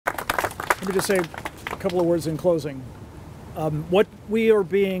Let me just say a couple of words in closing. What we are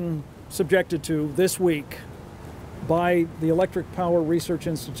being subjected to this week by the Electric Power Research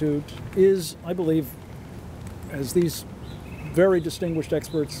Institute is, I believe, as these very distinguished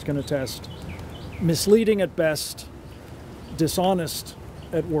experts can attest, misleading at best, dishonest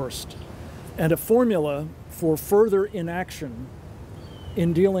at worst, and a formula for further inaction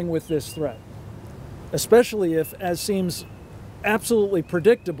in dealing with this threat, especially if, as seems absolutely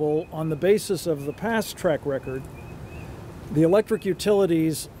predictable on the basis of the past track record, the electric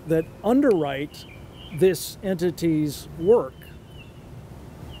utilities that underwrite this entity's work.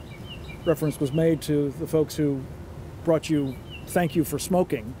 Reference was made to the folks who brought you Thank You for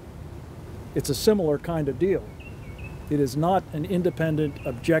Smoking. It's a similar kind of deal. It is not an independent,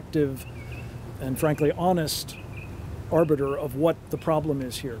 objective, and frankly honest arbiter of what the problem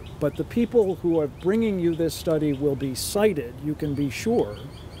is here. But the people who are bringing you this study will be cited, you can be sure,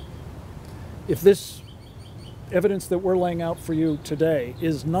 if this evidence that we're laying out for you today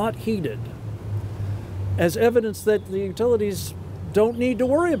is not heeded as evidence that the utilities don't need to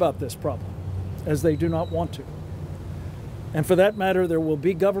worry about this problem, as they do not want to. And for that matter, there will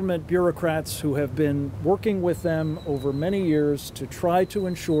be government bureaucrats who have been working with them over many years to try to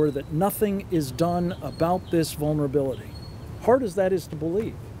ensure that nothing is done about this vulnerability, hard as that is to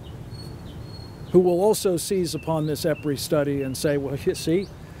believe, who will also seize upon this EPRI study and say, well, you see,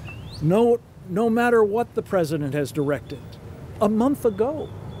 no matter what the president has directed a month ago,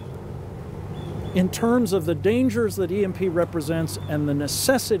 in terms of the dangers that EMP represents and the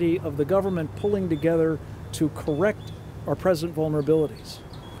necessity of the government pulling together to correct our present vulnerabilities,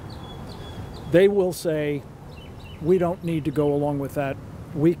 they will say, we don't need to go along with that.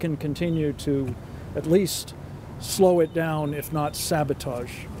 We can continue to at least slow it down, if not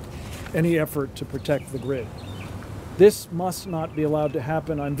sabotage any effort to protect the grid. This must not be allowed to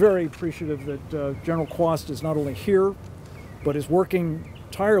happen. I'm very appreciative that General Quast is not only here, but is working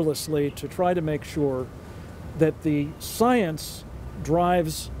tirelessly to try to make sure that the science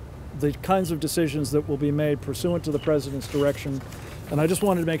drives the kinds of decisions that will be made pursuant to the president's direction. And I just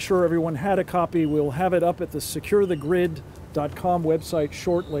wanted to make sure everyone had a copy. We'll have it up at the securethegrid.com website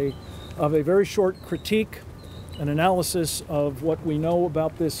shortly, of a very short critique, an analysis of what we know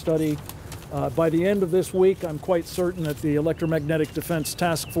about this study. By the end of this week, I'm quite certain that the Electromagnetic Defense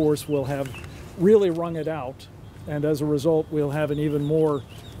Task Force will have really wrung it out. And as a result, we'll have an even more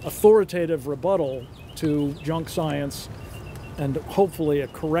authoritative rebuttal to junk science, and hopefully a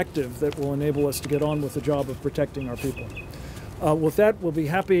corrective that will enable us to get on with the job of protecting our people. With that, we'll be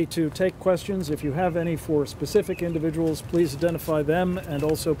happy to take questions. If you have any for specific individuals, please identify them, and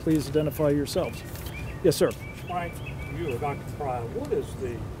also please identify yourselves. Yes, sir. Mike, you or Dr. Fry, what is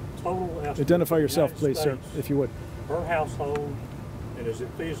the total estimate? Identify yourself, please, sir, if you would. Per household, and is it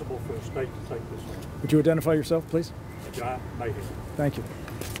feasible for a state to take this on? Would you identify yourself, please? John Mayhew. Thank you.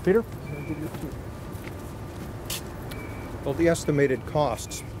 Peter? Well, the estimated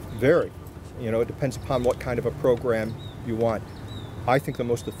costs vary. You know, it depends upon what kind of a program you want. I think the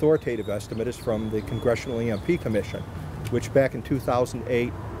most authoritative estimate is from the Congressional EMP Commission, which back in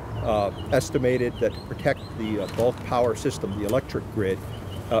 2008 estimated that to protect the bulk power system, the electric grid,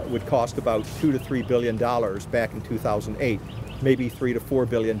 would cost about $2 to $3 billion back in 2008, maybe $3 to $4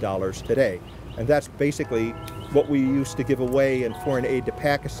 billion today. And that's basically what we used to give away in foreign aid to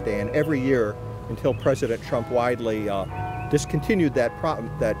Pakistan every year until President Trump widely discontinued that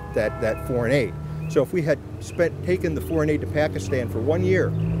foreign aid. So if we had taken the foreign aid to Pakistan for 1 year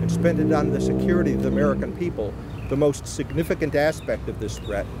and spent it on the security of the American people, the most significant aspect of this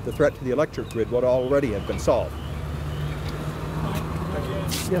threat, the threat to the electric grid, would already have been solved.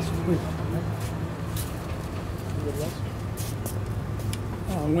 Yes, please.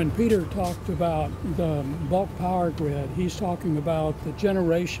 When Peter talked about the bulk power grid, he's talking about the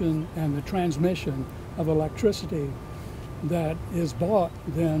generation and the transmission of electricity that is bought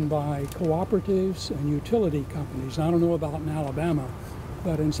then by cooperatives and utility companies. I don't know about in Alabama,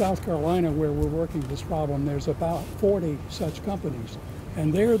 but in South Carolina, where we're working this problem, there's about 40 such companies.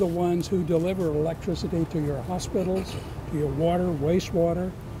 And they're the ones who deliver electricity to your hospitals, to your water,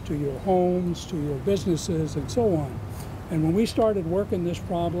 wastewater, to your homes, to your businesses, and so on. And when we started working this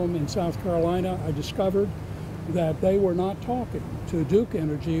problem in South Carolina, I discovered that they were not talking to Duke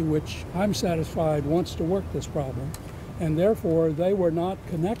Energy, which I'm satisfied wants to work this problem. And therefore, they were not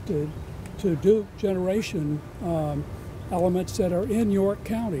connected to Duke generation elements that are in York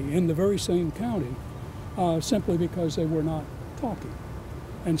County, in the very same county, simply because they were not talking.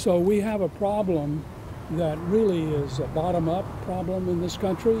 And so we have a problem that really is a bottom-up problem in this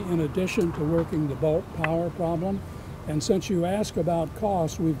country, in addition to working the bulk power problem. And since you ask about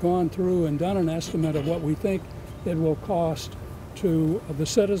cost, we've gone through and done an estimate of what we think it will cost to the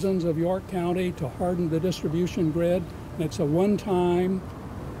citizens of York County to harden the distribution grid. It's a one-time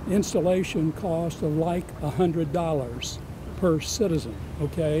installation cost of like $100 per citizen,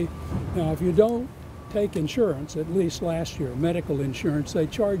 okay? Now, if you don't take insurance, at least last year, medical insurance, they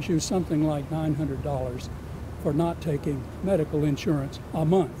charge you something like $900 for not taking medical insurance a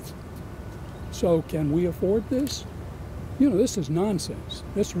month. So can we afford this? You know, this is nonsense.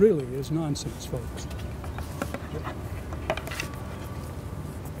 This really is nonsense, folks.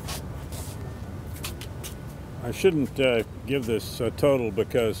 I shouldn't give this a total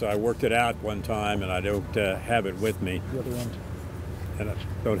because I worked it out one time and I don't have it with me. The other end. And I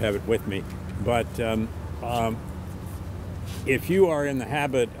don't have it with me. But if you are in the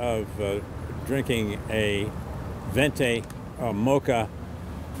habit of drinking a venti mocha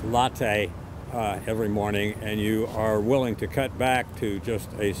latte every morning and you are willing to cut back to just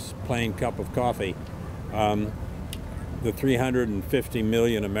a plain cup of coffee, the 350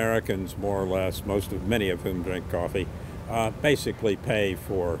 million Americans, more or less, many of whom drink coffee, basically pay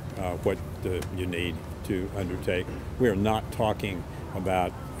for what you need to undertake. We are not talking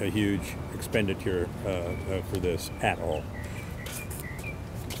about a huge expenditure for this at all.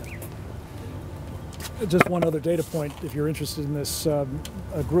 Just one other data point, if you're interested in this, a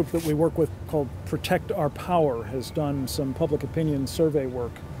group that we work with called Protect Our Power has done some public opinion survey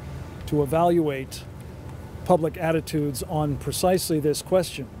work to evaluate public attitudes on precisely this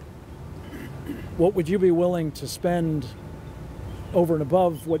question. What would you be willing to spend over and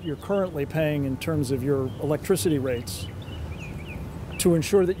above what you're currently paying in terms of your electricity rates to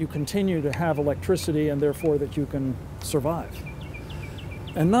ensure that you continue to have electricity and therefore that you can survive?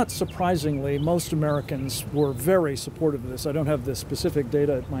 And not surprisingly, most Americans were very supportive of this. I don't have the specific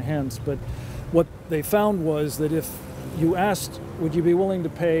data at my hands, but what they found was that if you asked, would you be willing to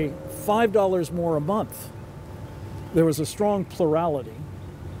pay $5 more a month, there was a strong plurality.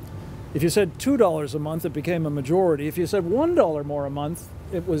 If you said $2 a month, it became a majority. If you said $1 more a month,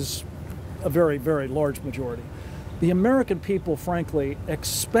 it was a very, very large majority. The American people, frankly,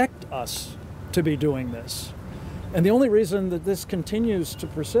 expect us to be doing this. And the only reason that this continues to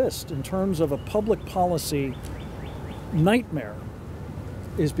persist in terms of a public policy nightmare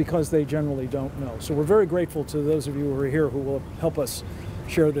is because they generally don't know. So we're very grateful to those of you who are here who will help us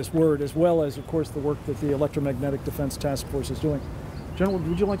share this word, as well as, of course, the work that the Electromagnetic Defense Task Force is doing. General,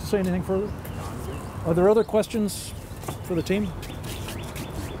 would you like to say anything further? Are there other questions for the team?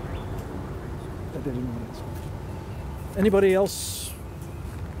 Anybody else?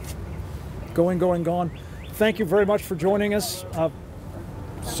 Gone. Thank you very much for joining us.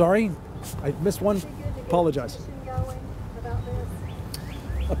 Sorry, I missed one. Apologize.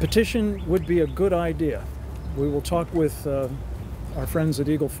 A petition would be a good idea. We will talk with our friends at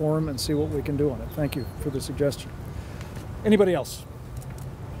Eagle Forum and see what we can do on it. Thank you for the suggestion. Anybody else?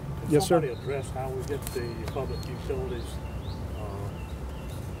 Yes, sir. Somebody address how we get the public utilities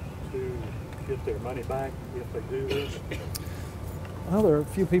to get their money back if they do this? Well, there are a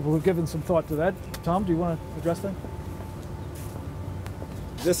few people who've given some thought to that. Tom, do you want to address that?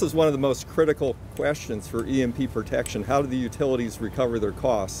 This is one of the most critical questions for EMP protection. How do the utilities recover their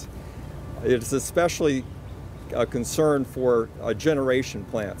costs? It's especially a concern for generation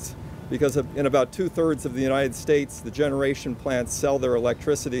plants, because in about 2/3 of the United States, the generation plants sell their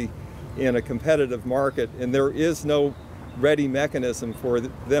electricity in a competitive market, and there is no ready mechanism for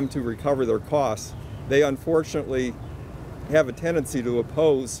them to recover their costs. They unfortunately have a tendency to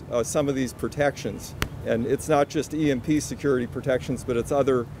oppose some of these protections. And it's not just EMP security protections, but it's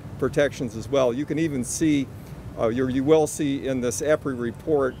other protections as well. You can even see, you will see in this EPRI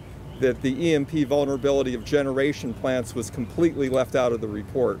report that the EMP vulnerability of generation plants was completely left out of the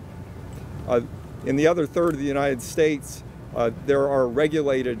report. In the other third of the United States, there are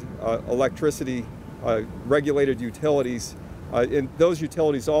regulated electricity, regulated utilities, and those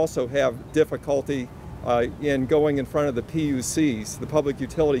utilities also have difficulty in going in front of the PUCs, the Public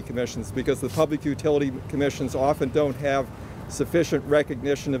Utility Commissions, because the Public Utility Commissions often don't have sufficient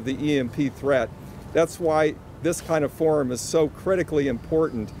recognition of the EMP threat. That's why this kind of forum is so critically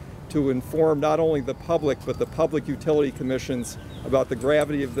important, to inform not only the public but the Public Utility Commissions about the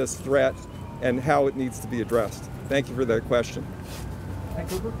gravity of this threat and how it needs to be addressed. Thank you for that question.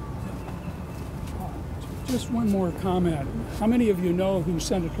 Just one more comment. How many of you know who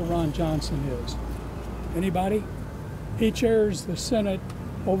Senator Ron Johnson is? Anybody? He chairs the Senate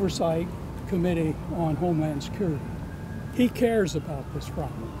Oversight Committee on Homeland Security. He cares about this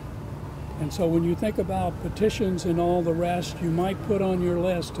problem. And so when you think about petitions and all the rest, you might put on your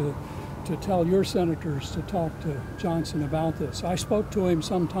list to to tell your senators to talk to Johnson about this. I spoke to him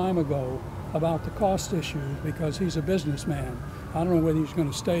some time ago about the cost issue because he's a businessman. I don't know whether he's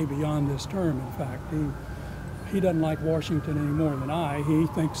going to stay beyond this term, in fact. He doesn't like Washington any more than I. He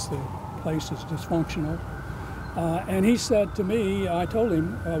thinks the place is dysfunctional. And he said to me, I told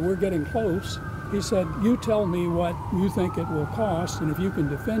him, we're getting close. He said, you tell me what you think it will cost, and if you can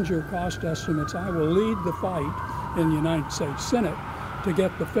defend your cost estimates, I will lead the fight in the United States Senate to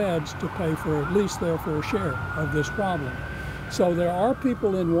get the feds to pay for at least their fair share of this problem. So there are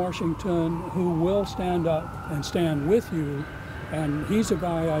people in Washington who will stand up and stand with you, and he's a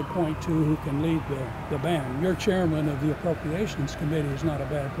guy I'd point to who can lead the band. Your chairman of the Appropriations Committee is not a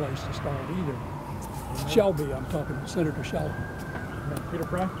bad place to start either. Shelby, I'm talking to Senator Shelby. Peter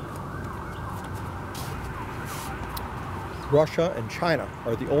Fry? Russia and China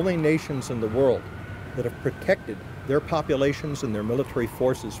are the only nations in the world that have protected their populations and their military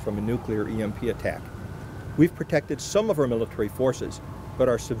forces from a nuclear EMP attack. We've protected some of our military forces, but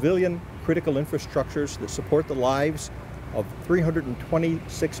our civilian critical infrastructures that support the lives of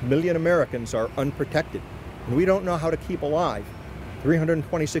 326 million Americans are unprotected. And we don't know how to keep alive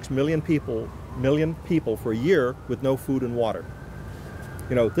 326 million people for a year with no food and water.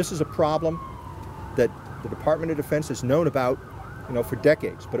 You know, this is a problem that the Department of Defense has known about, for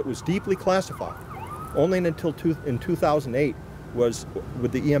decades, but it was deeply classified. Only until in 2008 was,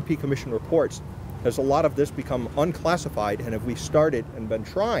 with the EMP Commission reports, has a lot of this become unclassified, and have we started and been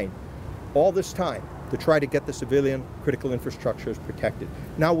trying all this time to try to get the civilian critical infrastructures protected.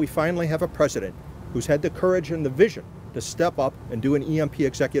 Now we finally have a president who's had the courage and the vision to step up and do an EMP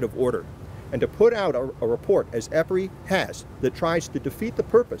executive order, and to put out a report, as EPRI has, that tries to defeat the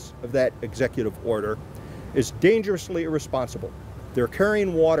purpose of that executive order, is dangerously irresponsible. They're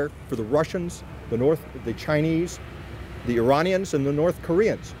carrying water for the Russians, the Chinese, the Iranians, and the North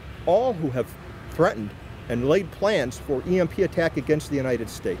Koreans, all who have threatened and laid plans for EMP attack against the United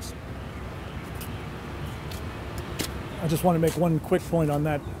States. I just want to make one quick point on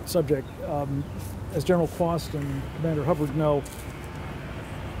that subject. As General Quast and Commander Hubbard know,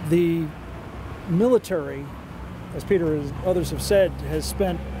 the military, as Peter and others have said, has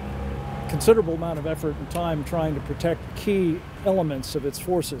spent considerable amount of effort and time trying to protect key elements of its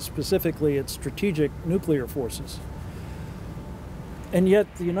forces, specifically its strategic nuclear forces. And yet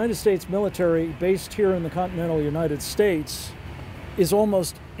the United States military, based here in the continental United States, is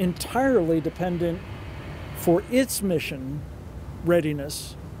almost entirely dependent for its mission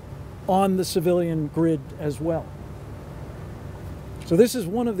readiness on the civilian grid as well. So this is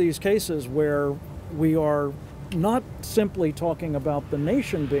one of these cases where we are not simply talking about the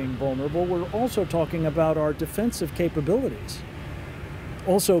nation being vulnerable, we're also talking about our defensive capabilities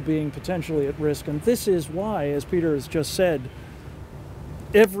also being potentially at risk. And this is why, as Peter has just said,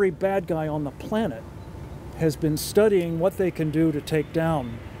 every bad guy on the planet has been studying what they can do to take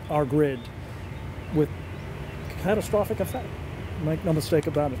down our grid with catastrophic effect. Make no mistake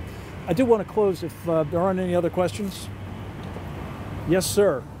about it. I do want to close if there aren't any other questions. Yes,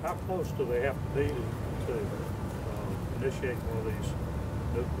 sir. How close do they have to be to initiate one of these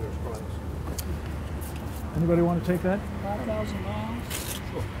nuclear strikes? Anybody want to take that? 5,000 miles?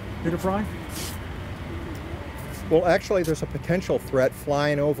 Sure. Peter Fry? Well, actually, there's a potential threat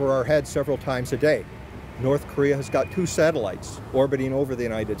flying over our heads several times a day. North Korea has got 2 satellites orbiting over the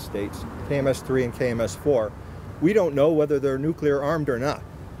United States, KMS-3 and KMS-4. We don't know whether they're nuclear armed or not,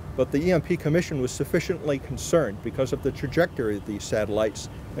 but the EMP Commission was sufficiently concerned because of the trajectory of these satellites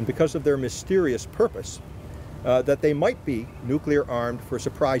and because of their mysterious purpose that they might be nuclear armed for a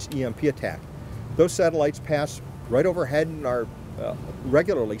surprise EMP attack. Those satellites pass right overhead and are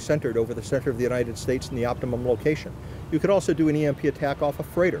regularly centered over the center of the United States in the optimum location. You could also do an EMP attack off a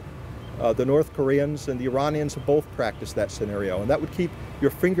freighter. The North Koreans and the Iranians have both practiced that scenario, and that would keep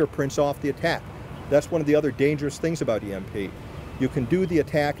your fingerprints off the attack. That's one of the other dangerous things about EMP. You can do the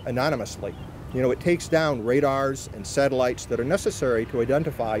attack anonymously. You know, it takes down radars and satellites that are necessary to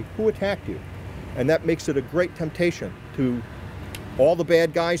identify who attacked you. And that makes it a great temptation to all the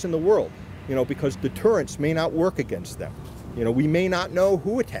bad guys in the world, because deterrence may not work against them. We may not know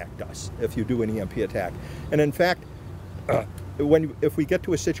who attacked us if you do an EMP attack. And in fact, if we get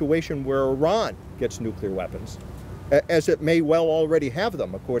to a situation where Iran gets nuclear weapons, as it may well already have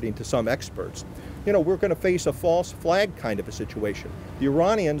them, according to some experts, we're going to face a false flag kind of a situation. The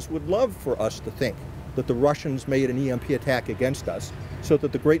Iranians would love for us to think that the Russians made an EMP attack against us so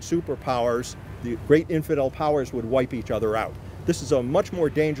that the great superpowers, the great infidel powers, would wipe each other out. This is a much more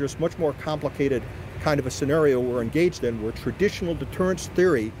dangerous, much more complicated kind of a scenario we're engaged in, where traditional deterrence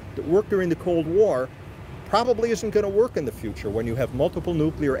theory that worked during the Cold War probably isn't going to work in the future when you have multiple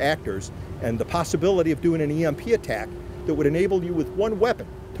nuclear actors and the possibility of doing an EMP attack that would enable you with one weapon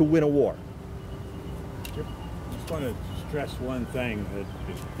to win a war. I just want to stress one thing that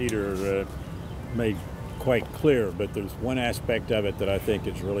Peter made quite clear, but there's one aspect of it that I think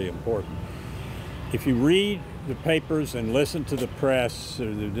is really important. If you read the papers and listen to the press or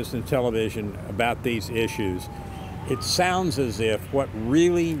listen to television about these issues, it sounds as if what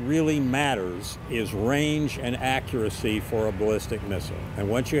really, really matters is range and accuracy for a ballistic missile. And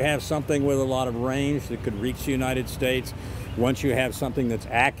once you have something with a lot of range that could reach the United States, once you have something that's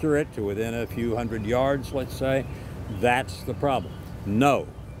accurate to within a few hundred yards, let's say, that's the problem. No.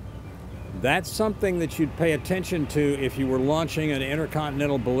 That's something that you'd pay attention to if you were launching an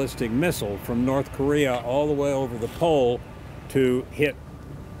intercontinental ballistic missile from North Korea all the way over the pole to hit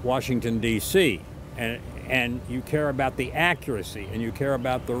Washington, D.C. And you care about the accuracy and you care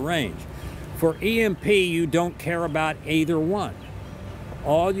about the range. For EMP, you don't care about either one.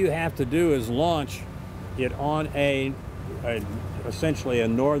 All you have to do is launch it on essentially a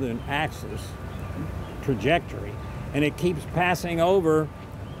northern axis trajectory, and it keeps passing over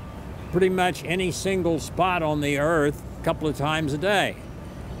pretty much any single spot on the Earth a couple of times a day.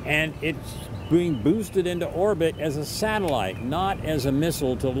 And it's being boosted into orbit as a satellite, not as a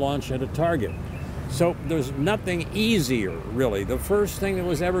missile to launch at a target. So there's nothing easier, really. The first thing that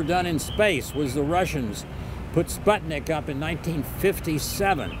was ever done in space was the Russians put Sputnik up in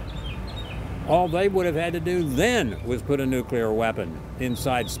 1957. All they would have had to do then was put a nuclear weapon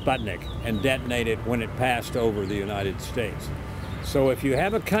inside Sputnik and detonate it when it passed over the United States. So if you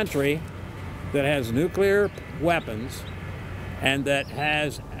have a country that has nuclear weapons and that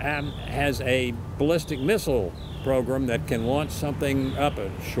has a ballistic missile program that can launch something up a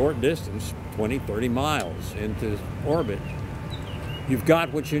short distance, 20, 30 miles into orbit, you've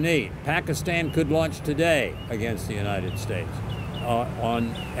got what you need. Pakistan could launch today against the United States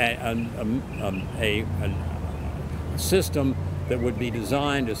on a system that would be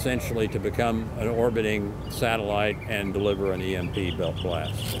designed essentially to become an orbiting satellite and deliver an EMP belt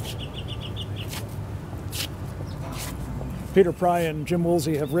blast. Peter Pry and Jim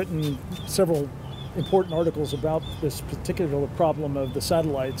Woolsey have written several important articles about this particular problem of the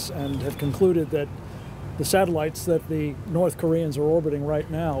satellites and have concluded that the satellites that the North Koreans are orbiting right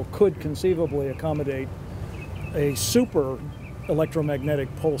now could conceivably accommodate a super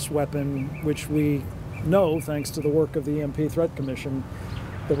electromagnetic pulse weapon, which we know, thanks to the work of the EMP Threat Commission,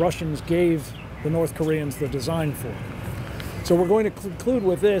 the Russians gave the North Koreans the design for. So we're going to conclude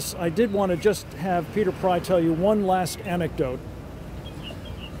with this. I did want to just have Peter Pry tell you one last anecdote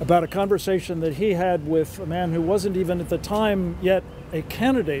about a conversation that he had with a man who wasn't even at the time yet a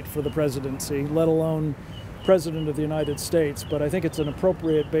candidate for the presidency, let alone President of the United States. But I think it's an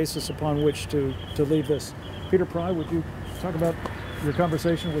appropriate basis upon which to leave this. Peter Pry, would you talk about your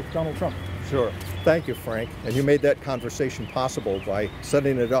conversation with Donald Trump? Sure. Thank you, Frank. And you made that conversation possible by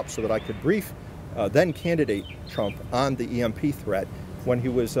setting it up so that I could brief then candidate Trump on the EMP threat when he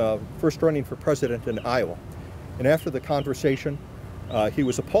was first running for president in Iowa. And after the conversation, he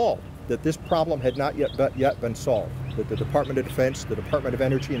was appalled that this problem had not yet been solved, that the Department of Defense, the Department of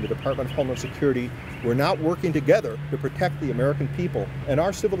Energy, and the Department of Homeland Security were not working together to protect the American people and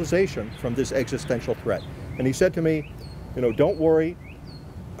our civilization from this existential threat. And he said to me, you know, don't worry,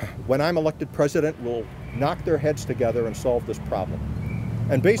 when I'm elected president, we'll knock their heads together and solve this problem.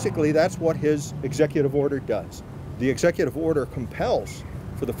 And basically, that's what his executive order does. The executive order compels,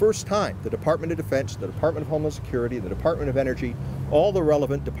 for the first time, the Department of Defense, the Department of Homeland Security, the Department of Energy, all the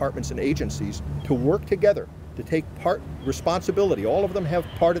relevant departments and agencies to work together, to take responsibility. All of them have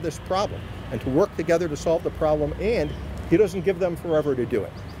part of this problem, and to work together to solve the problem, and he doesn't give them forever to do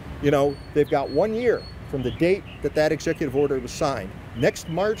it. You know, they've got 1 year from the date that that executive order was signed. Next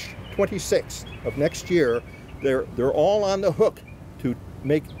March 26th of next year, they're all on the hook to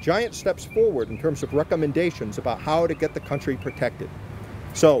make giant steps forward in terms of recommendations about how to get the country protected.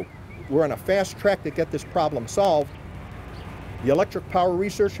 So we're on a fast track to get this problem solved. The Electric Power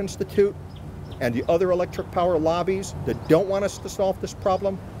Research Institute and the other electric power lobbies that don't want us to solve this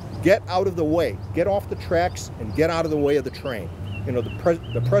problem, get out of the way, get off the tracks and get out of the way of the train. You know,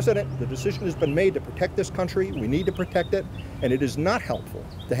 the president, the decision has been made to protect this country. We need to protect it, and it is not helpful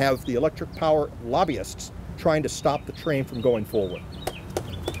to have the electric power lobbyists trying to stop the train from going forward.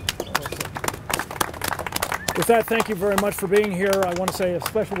 With that, thank you very much for being here. I want to say a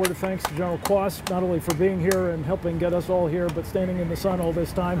special word of thanks to General Quast, not only for being here and helping get us all here, but standing in the sun all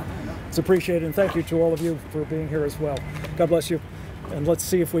this time. It's appreciated, and thank you to all of you for being here as well. God bless you, and let's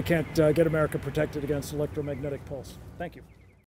see if we can't get America protected against electromagnetic pulse. Thank you.